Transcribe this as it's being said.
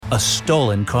A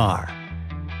stolen car.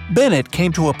 Bennett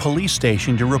came to a police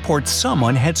station to report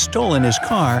someone had stolen his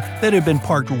car that had been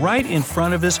parked right in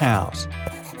front of his house.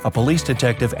 A police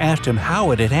detective asked him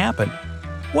how it had happened.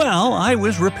 "Well, I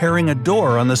was repairing a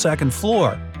door on the second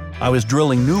floor. I was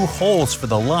drilling new holes for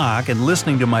the lock and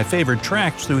listening to my favorite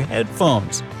tracks through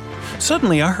headphones.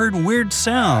 Suddenly I heard weird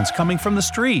sounds coming from the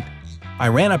street. I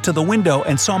ran up to the window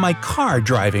and saw my car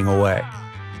driving away."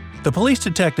 The police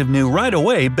detective knew right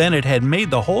away Bennett had made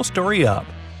the whole story up.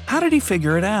 How did he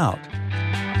figure it out?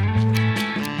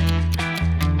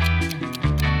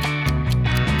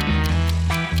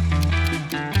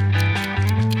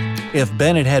 If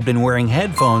Bennett had been wearing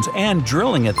headphones and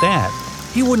drilling at that,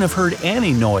 he wouldn't have heard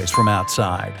any noise from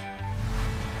outside.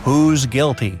 Who's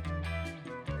guilty?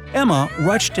 Emma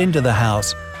rushed into the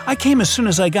house. "I came as soon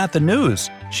as I got the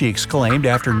news," she exclaimed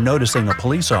after noticing a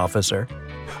police officer.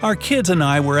 "Our kids and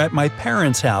I were at my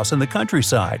parents' house in the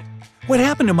countryside. What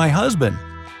happened to my husband?"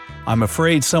 "I'm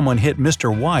afraid someone hit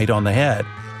Mr. White on the head.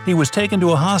 He was taken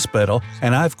to a hospital,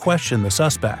 and I've questioned the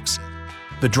suspects."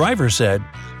 The driver said,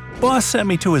 "Boss sent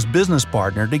me to his business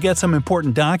partner to get some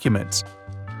important documents."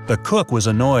 The cook was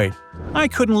annoyed. "I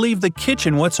couldn't leave the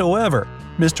kitchen whatsoever.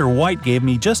 Mr. White gave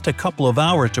me just a couple of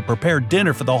hours to prepare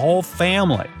dinner for the whole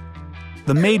family."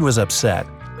 The maid was upset.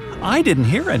 "I didn't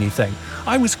hear anything.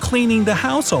 I was cleaning the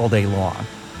house all day long.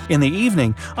 In the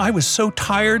evening, I was so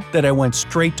tired that I went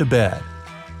straight to bed."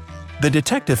 The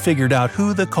detective figured out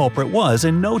who the culprit was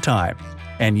in no time.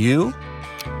 And you?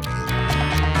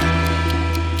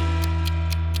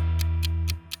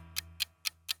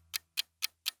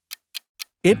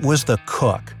 It was the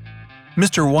cook.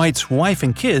 Mr. White's wife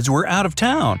and kids were out of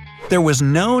town. There was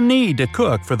no need to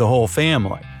cook for the whole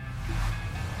family.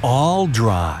 All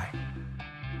dry.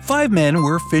 5 men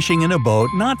were fishing in a boat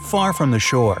not far from the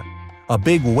shore. A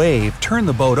big wave turned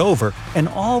the boat over and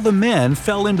all the men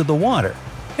fell into the water.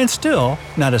 And still,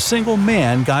 not a single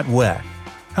man got wet.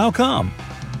 How come?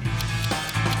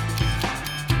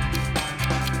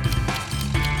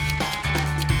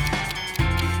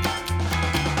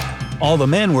 All the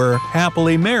men were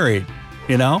happily married.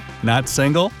 You know, not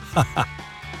single.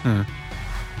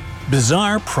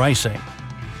 Bizarre pricing.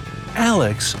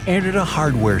 Alex entered a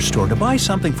hardware store to buy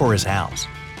something for his house.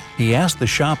 He asked the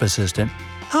shop assistant,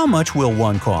 "How much will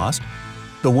one cost?"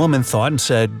 The woman thought and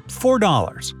said,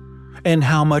 $4. "And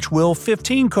how much will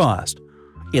 15 cost?"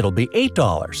 "It'll be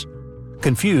 $8.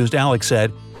 Confused, Alex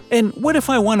said, "And what if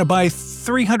I want to buy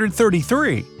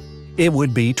 333? "It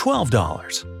would be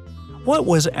 $12. What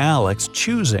was Alex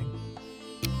choosing?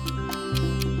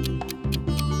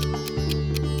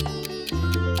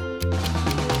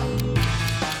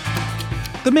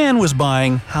 The man was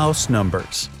buying house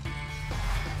numbers.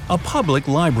 A public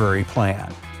library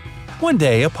plan. One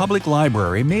day, a public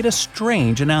library made a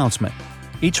strange announcement.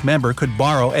 Each member could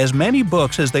borrow as many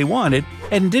books as they wanted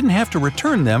and didn't have to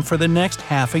return them for the next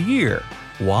half a year.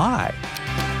 Why?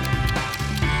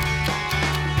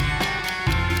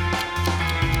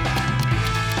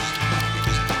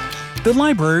 The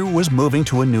library was moving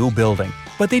to a new building,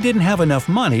 but they didn't have enough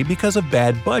money because of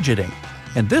bad budgeting.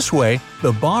 And this way,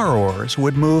 the borrowers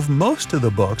would move most of the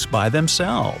books by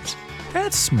themselves.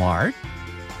 That's smart.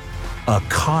 A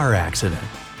car accident.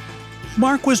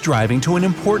 Mark was driving to an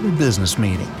important business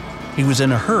meeting. He was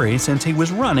in a hurry since he was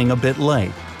running a bit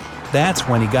late. That's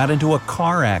when he got into a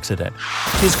car accident.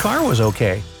 His car was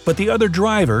okay, but the other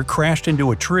driver crashed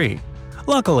into a tree.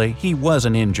 Luckily, he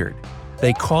wasn't injured.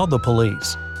 They called the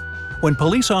police. When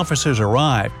police officers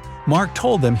arrived, Mark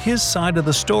told them his side of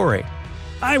the story.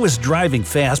 "I was driving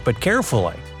fast but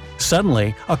carefully.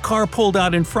 Suddenly, a car pulled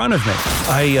out in front of me.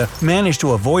 I managed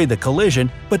to avoid the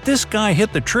collision, but this guy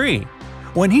hit the tree.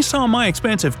 When he saw my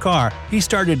expensive car, he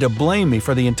started to blame me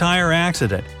for the entire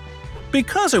accident.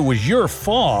 Because it was your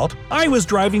fault, I was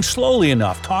driving slowly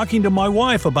enough talking to my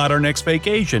wife about our next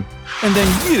vacation, and then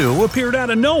you appeared out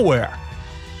of nowhere."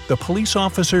 The police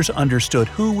officers understood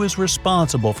who was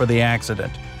responsible for the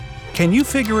accident. Can you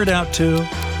figure it out too?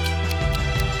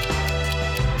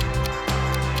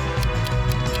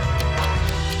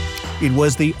 It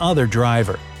was the other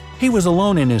driver. He was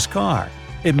alone in his car.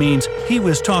 It means he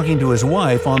was talking to his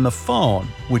wife on the phone,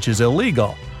 which is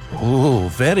illegal. Ooh,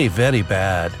 very, very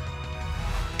bad.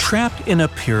 Trapped in a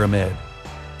pyramid.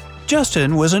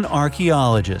 Justin was an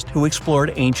archaeologist who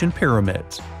explored ancient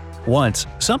pyramids. Once,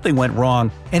 something went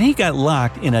wrong and he got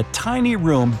locked in a tiny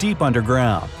room deep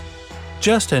underground.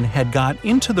 Justin had got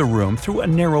into the room through a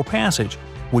narrow passage,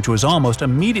 which was almost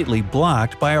immediately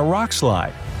blocked by a rock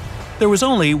slide. There was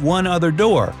only one other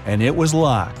door, and it was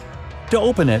locked. To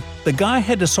open it, the guy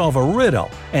had to solve a riddle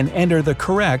and enter the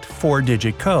correct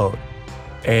 4-digit code.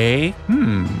 A,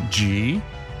 G,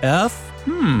 F,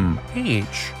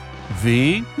 H,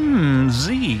 V,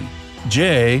 Z,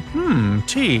 J,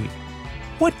 T.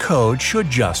 What code should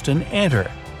Justin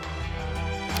enter?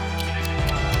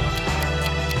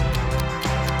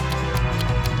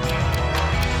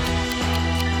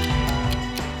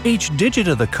 Each digit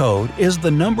of the code is the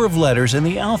number of letters in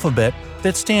the alphabet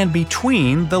that stand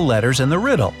between the letters in the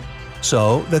riddle.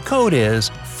 So the code is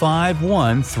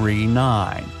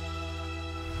 5139.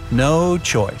 No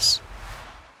choice.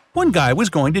 One guy was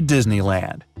going to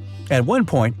Disneyland. At one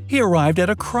point, he arrived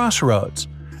at a crossroads.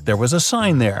 There was a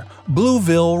sign there,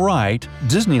 Blueville right,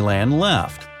 Disneyland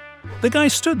left. The guy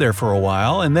stood there for a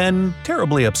while and then,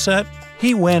 terribly upset,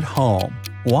 he went home.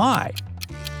 Why?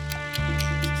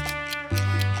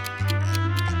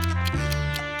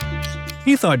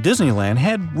 He thought Disneyland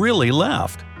had really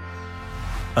left.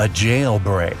 A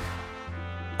jailbreak.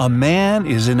 A man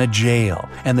is in a jail,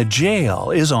 and the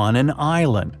jail is on an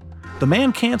island. The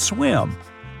man can't swim,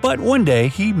 but one day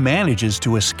he manages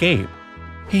to escape.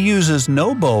 He uses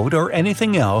no boat or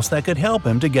anything else that could help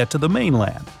him to get to the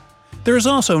mainland. There is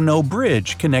also no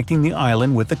bridge connecting the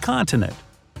island with the continent.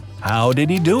 How did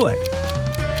he do it?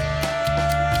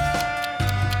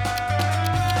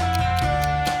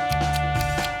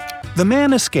 The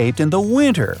man escaped in the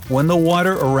winter when the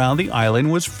water around the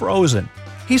island was frozen.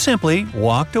 He simply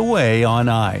walked away on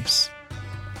ice.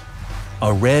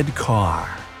 A red car.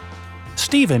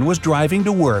 Stephen was driving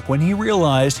to work when he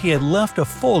realized he had left a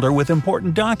folder with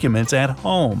important documents at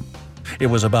home. It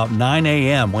was about 9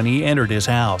 a.m. when he entered his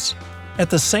house. At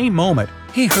the same moment,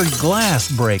 he heard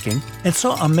glass breaking and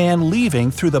saw a man leaving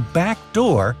through the back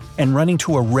door and running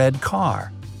to a red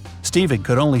car. Stephen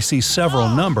could only see several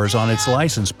numbers on its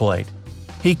license plate.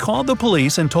 He called the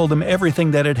police and told them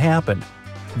everything that had happened.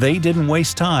 They didn't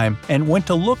waste time and went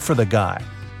to look for the guy.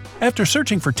 After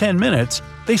searching for 10 minutes,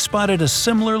 they spotted a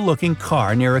similar-looking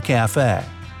car near a cafe.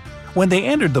 When they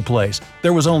entered the place,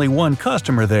 there was only one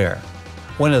customer there.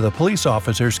 One of the police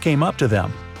officers came up to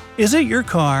them. "Is it your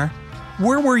car?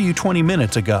 Where were you 20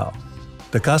 minutes ago?"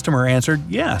 The customer answered,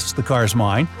 "Yes, the car's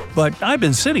mine, but I've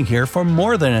been sitting here for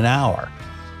more than an hour."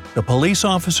 The police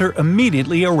officer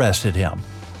immediately arrested him.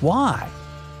 Why?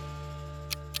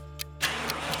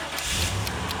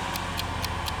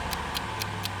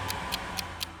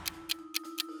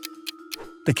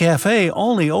 The cafe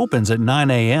only opens at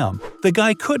 9 a.m. The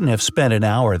guy couldn't have spent an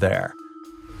hour there.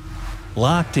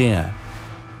 Locked in.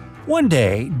 One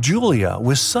day, Julia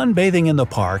was sunbathing in the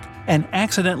park and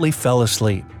accidentally fell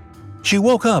asleep. She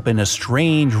woke up in a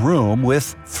strange room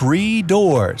with 3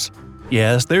 doors.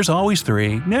 Yes, there's always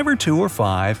 3, never 2 or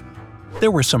 5.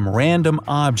 There were some random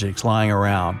objects lying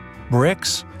around –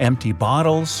 bricks, empty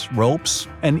bottles, ropes,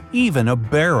 and even a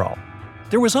barrel.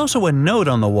 There was also a note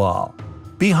on the wall.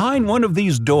 Behind one of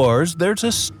these doors, there's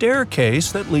a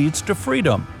staircase that leads to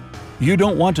freedom. You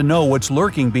don't want to know what's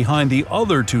lurking behind the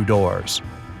other 2 doors.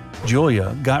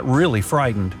 Julia got really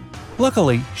frightened.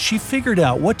 Luckily, she figured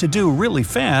out what to do really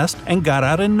fast and got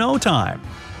out in no time.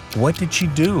 What did she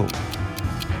do?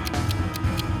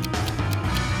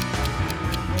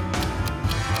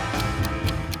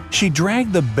 She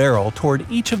dragged the barrel toward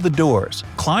each of the doors,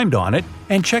 climbed on it,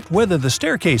 and checked whether the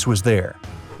staircase was there.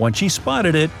 When she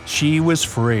spotted it, she was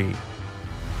free.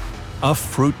 A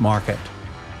fruit market.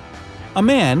 A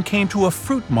man came to a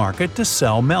fruit market to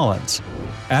sell melons.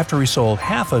 After he sold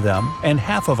half of them and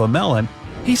half of a melon,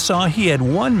 he saw he had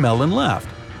 1 melon left.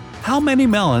 How many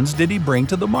melons did he bring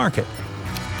to the market?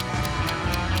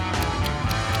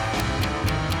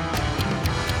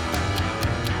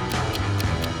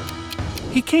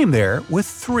 He came there with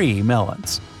 3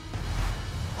 melons.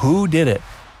 Who did it?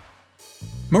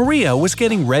 Maria was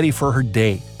getting ready for her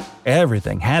date.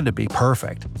 Everything had to be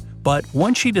perfect. But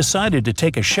once she decided to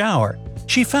take a shower,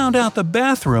 she found out the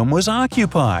bathroom was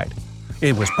occupied.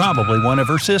 It was probably one of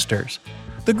her sisters.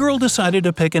 The girl decided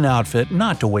to pick an outfit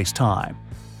not to waste time.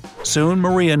 Soon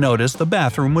Maria noticed the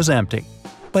bathroom was empty.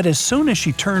 But as soon as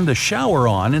she turned the shower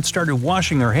on and started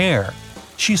washing her hair,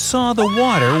 she saw the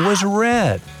water was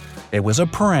red. It was a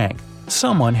prank.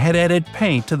 Someone had added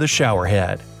paint to the shower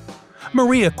head.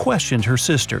 Maria questioned her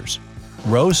sisters.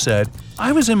 Rose said,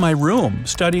 "I was in my room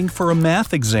studying for a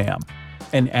math exam."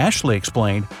 And Ashley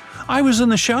explained, "I was in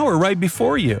the shower right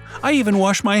before you. I even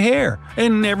washed my hair,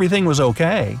 and everything was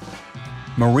okay."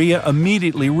 Maria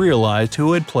immediately realized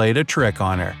who had played a trick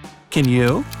on her. Can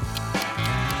you?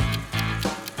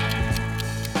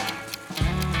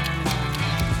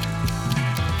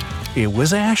 It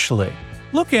was Ashley.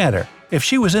 Look at her. If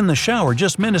she was in the shower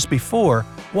just minutes before,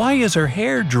 why is her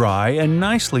hair dry and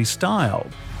nicely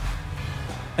styled?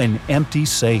 An empty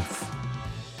safe.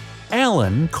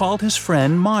 Alan called his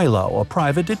friend Milo, a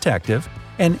private detective,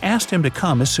 and asked him to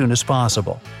come as soon as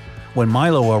possible. When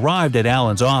Milo arrived at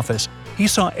Alan's office, he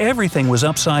saw everything was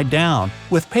upside down,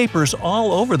 with papers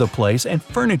all over the place and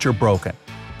furniture broken.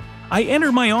 "I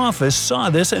entered my office, saw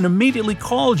this, and immediately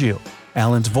called you."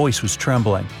 Alan's voice was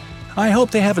trembling. "I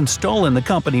hope they haven't stolen the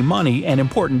company money and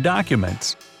important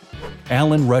documents."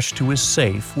 Alan rushed to his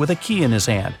safe with a key in his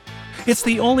hand. "It's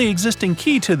the only existing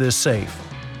key to this safe."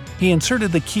 He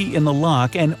inserted the key in the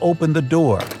lock and opened the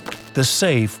door. The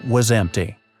safe was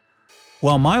empty.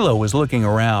 While Milo was looking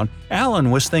around,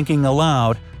 Alan was thinking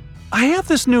aloud, "I have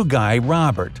this new guy,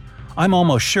 Robert. I'm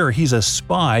almost sure he's a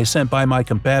spy sent by my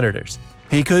competitors.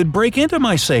 He could break into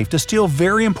my safe to steal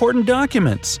very important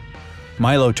documents."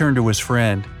 Milo turned to his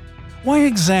friend. "Why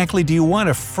exactly do you want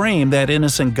to frame that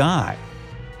innocent guy?"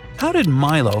 How did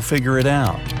Milo figure it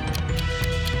out?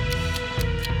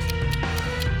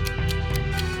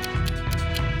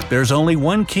 There's only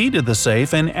one key to the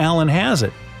safe and Alan has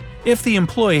it. If the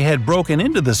employee had broken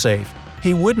into the safe,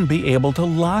 he wouldn't be able to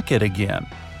lock it again.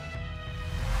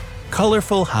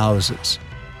 Colorful houses.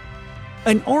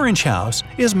 An orange house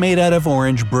is made out of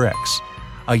orange bricks.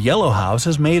 A yellow house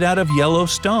is made out of yellow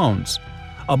stones.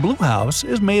 A blue house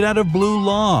is made out of blue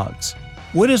logs.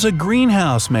 What is a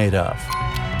greenhouse made of?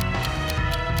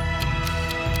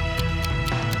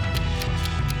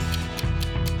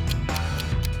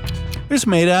 It's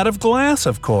made out of glass,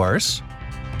 of course.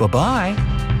 Bye-bye.